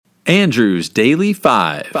Andrew's Daily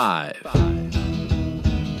Five.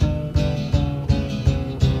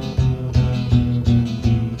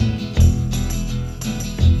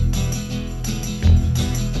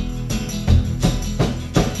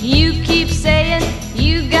 You keep saying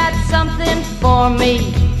you got something for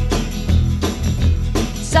me,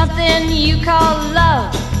 something you call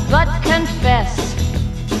love, but confess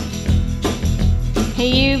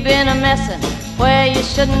you've been a messin' where you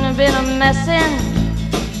shouldn't have been a messin',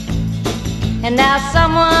 and now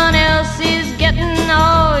someone else is getting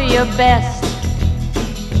all your best.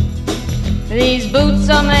 These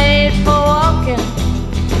boots are made for walking,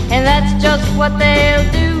 and that's just what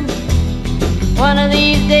they'll do. One of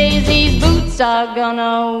these days these boots are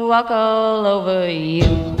gonna walk all over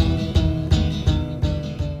you.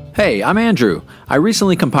 Hey, I'm Andrew. I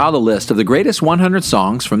recently compiled a list of the greatest 100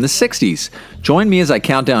 songs from the 60s. Join me as I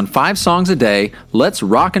count down 5 songs a day. Let's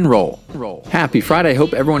rock and roll. Happy Friday.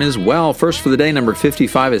 Hope everyone is well. First for the day, number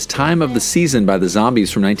 55 is Time of the Season by the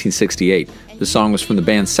Zombies from 1968. The song was from the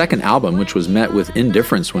band's second album, which was met with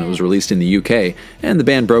indifference when it was released in the UK, and the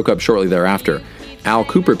band broke up shortly thereafter. Al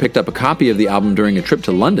Cooper picked up a copy of the album during a trip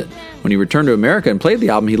to London. When he returned to America and played the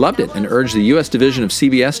album, he loved it and urged the U.S. division of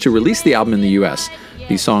CBS to release the album in the U.S.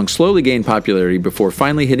 These songs slowly gained popularity before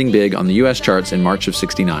finally hitting big on the U.S. charts in March of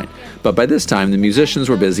 '69. But by this time, the musicians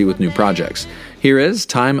were busy with new projects. Here is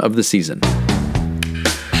Time of the Season.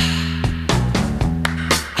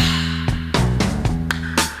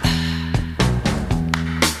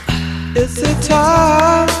 It's the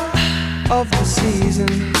time of the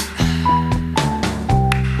season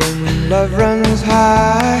when love runs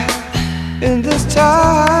high. In this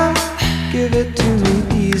time, give it to me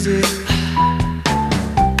easy,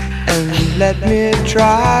 and let me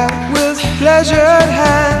try with pleasured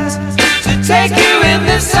hands to take you in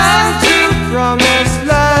the sun to promised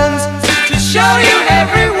lands, to show you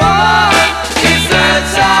everyone. It's the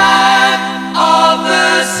time of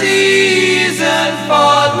the season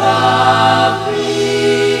for loving.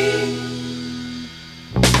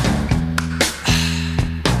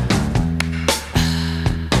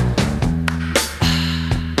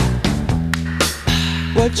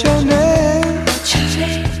 What's your name?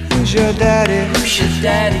 Who's your daddy?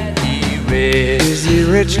 Is he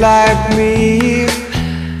rich like me?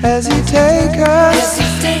 Has he take us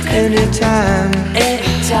anytime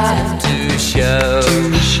to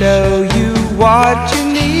show you what you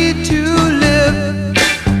need to live?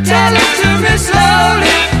 Tell it to me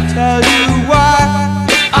slowly. Tell you why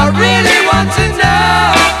I really want to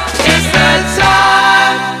know. It's the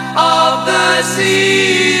time of the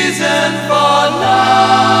season for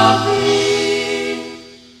loving.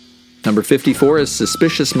 Number 54 is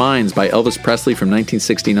Suspicious Minds by Elvis Presley from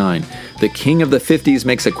 1969. The king of the 50s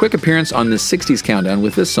makes a quick appearance on the 60s countdown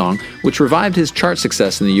with this song, which revived his chart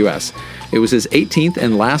success in the US. It was his 18th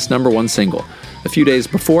and last #1 single. A few days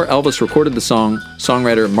before Elvis recorded the song,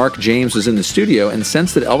 songwriter Mark James was in the studio and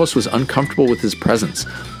sensed that Elvis was uncomfortable with his presence.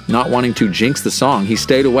 Not wanting to jinx the song, he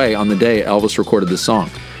stayed away on the day Elvis recorded the song.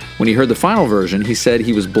 When he heard the final version, he said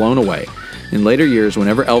he was blown away. In later years,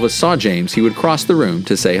 whenever Elvis saw James, he would cross the room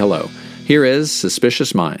to say hello. Here is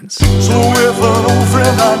Suspicious Minds. So if an old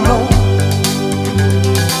friend I know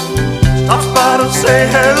stops by to say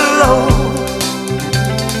hello,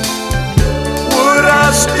 would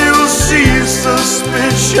I still see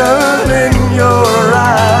suspicion in your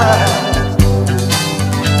eyes?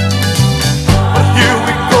 But here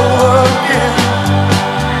we go again,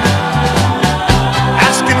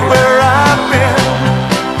 asking where I've been.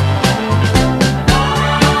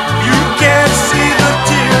 You can't see the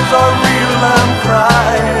tears are real, I'm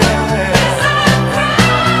crying.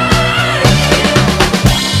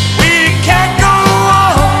 We can't go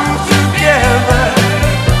on together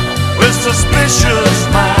with suspicious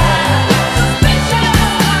minds,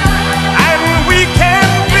 and we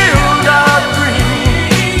can't build our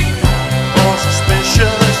dreams on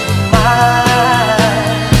suspicious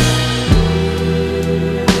minds.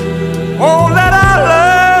 Won't let our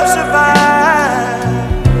love survive,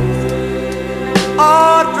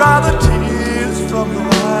 or dry the tears from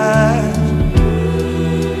your eyes.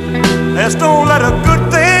 Let's don't let a good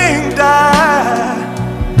thing die.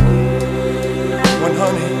 When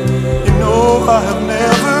honey, you know I have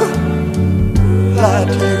never lied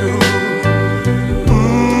to you.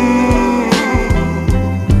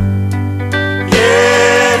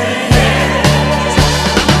 Yeah, yeah.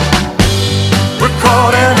 We're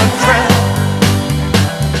caught in a trap.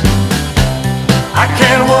 I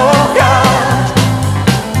can't walk out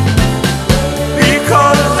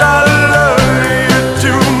because I love you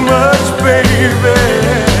too much, baby.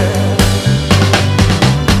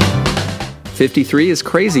 53 is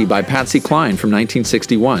Crazy by Patsy Cline from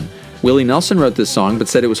 1961. Willie Nelson wrote this song, but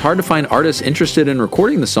said it was hard to find artists interested in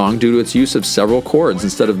recording the song due to its use of several chords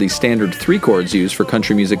instead of the standard 3 chords used for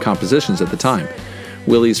country music compositions at the time.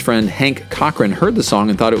 Willie's friend Hank Cochran heard the song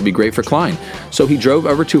and thought it would be great for Cline, so he drove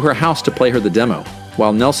over to her house to play her the demo.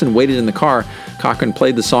 While Nelson waited in the car, Cochran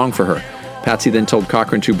played the song for her. Patsy then told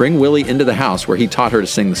Cochran to bring Willie into the house where he taught her to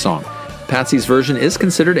sing the song. Patsy's version is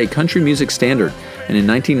considered a country music standard, and in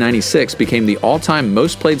 1996 became the all-time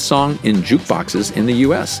most played song in jukeboxes in the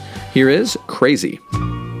U.S. Here is Crazy.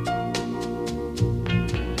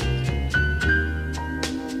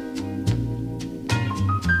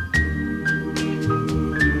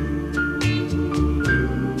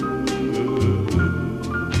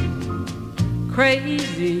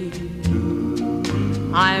 Crazy,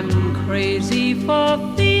 I'm crazy for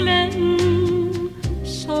feeling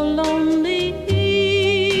so lonely.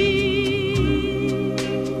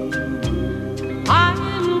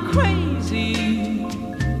 I'm crazy,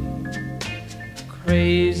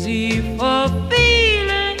 crazy for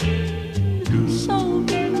feeling so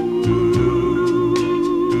blue.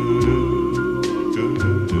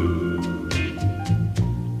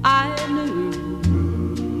 I knew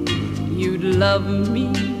you'd love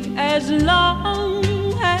me as long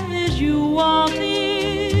as you wanted,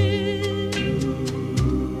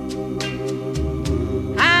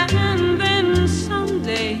 and then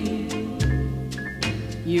someday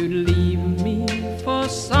you'd leave me for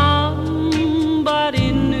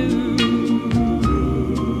somebody new.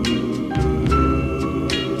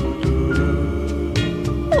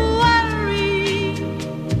 Worry,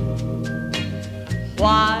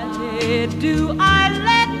 why do I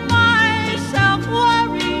let myself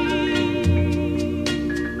worry?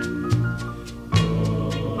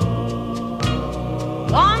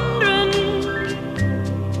 Wondering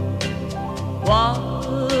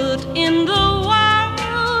what in the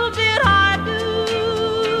world did I do?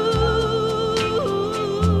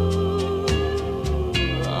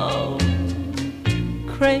 Oh,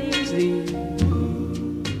 crazy.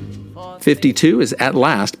 52 is At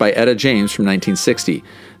Last by Etta James from 1960.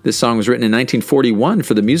 This song was written in 1941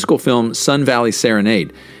 for the musical film Sun Valley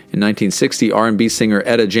Serenade. In 1960, R&B singer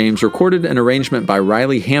Etta James recorded an arrangement by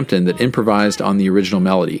Riley Hampton that improvised on the original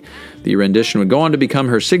melody. The rendition would go on to become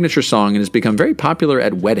her signature song and has become very popular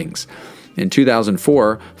at weddings. In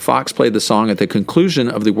 2004, Fox played the song at the conclusion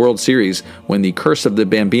of the World Series when the curse of the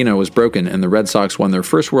Bambino was broken and the Red Sox won their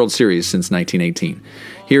first World Series since 1918.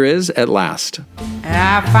 Here is At Last.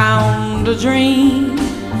 I found a dream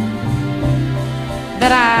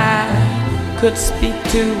that I could speak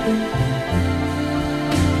to,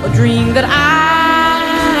 a dream that I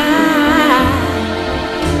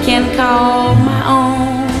can call my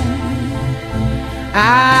own.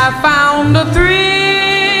 I found a thrill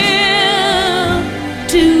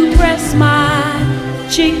to press my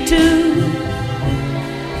cheek to,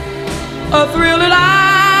 a thrill that I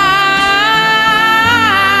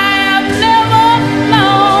have never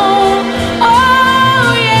known.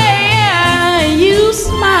 Oh yeah, you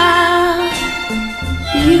smile,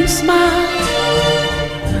 you smile.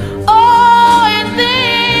 Oh, and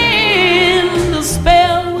then the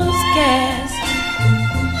spell was cast,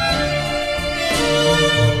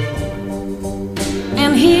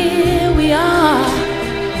 and here we are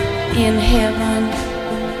in heaven.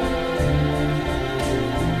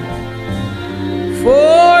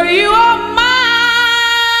 For you are mine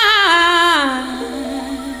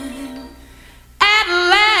at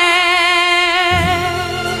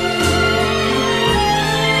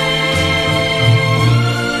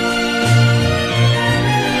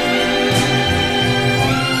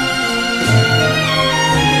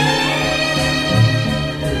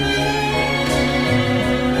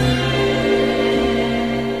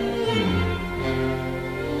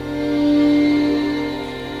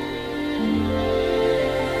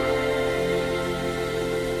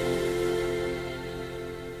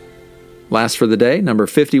Last for the day, number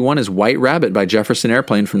 51 is White Rabbit by Jefferson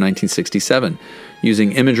Airplane from 1967.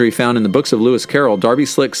 Using imagery found in the books of Lewis Carroll, Darby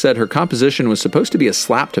Slick said her composition was supposed to be a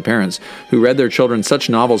slap to parents who read their children such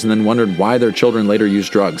novels and then wondered why their children later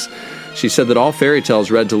used drugs. She said that all fairy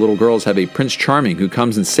tales read to little girls have a Prince Charming who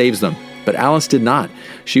comes and saves them. But Alice did not.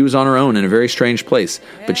 She was on her own in a very strange place,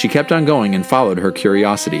 but she kept on going and followed her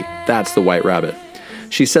curiosity. That's the White Rabbit.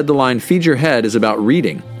 She said the line, "Feed your head," is about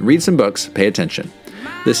reading. Read some books, pay attention.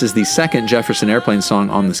 This is the second Jefferson Airplane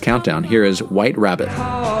song on this countdown. Here is White Rabbit.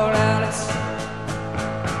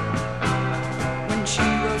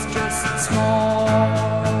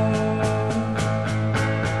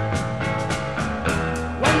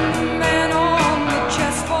 When the man on the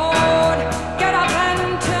chessboard get up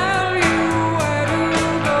and tell you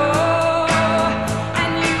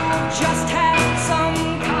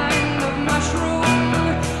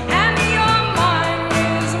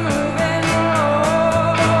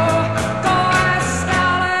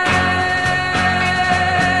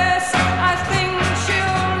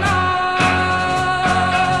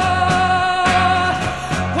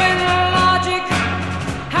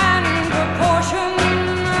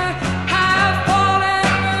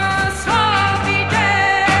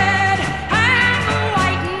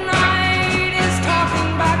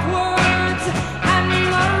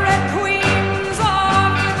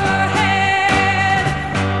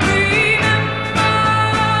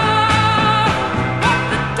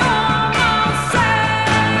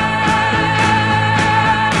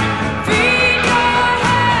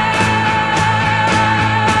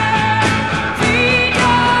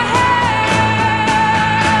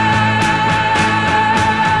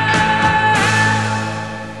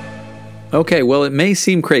Okay, well, it may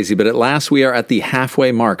seem crazy, but at last we are at the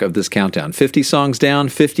halfway mark of this countdown. 50 songs down,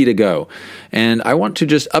 50 to go. And I want to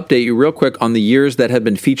just update you real quick on the years that have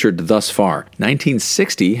been featured thus far.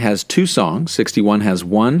 1960 has 2 songs, 61 has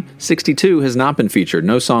 1, 62 has not been featured,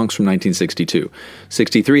 no songs from 1962.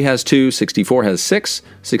 63 has 2, 64 has 6,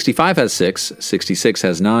 65 has 6, 66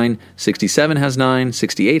 has 9, 67 has 9,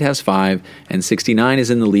 68 has 5, and 69 is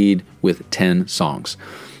in the lead with 10 songs.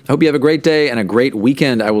 I hope you have a great day and a great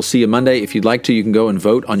weekend. I will see you Monday. If you'd like to, you can go and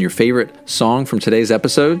vote on your favorite song from today's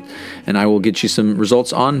episode, and I will get you some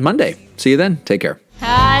results on Monday. See you then. Take care.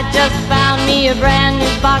 I just found me a brand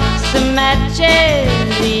new box of matches,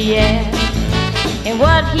 yeah. And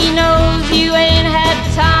what he knows you ain't had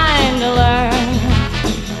time to learn.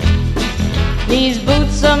 These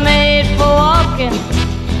boots are made for walking,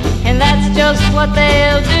 and that's just what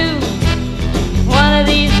they'll do. One of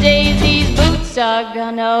these days these boots are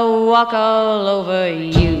gonna walk all over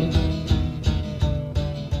you.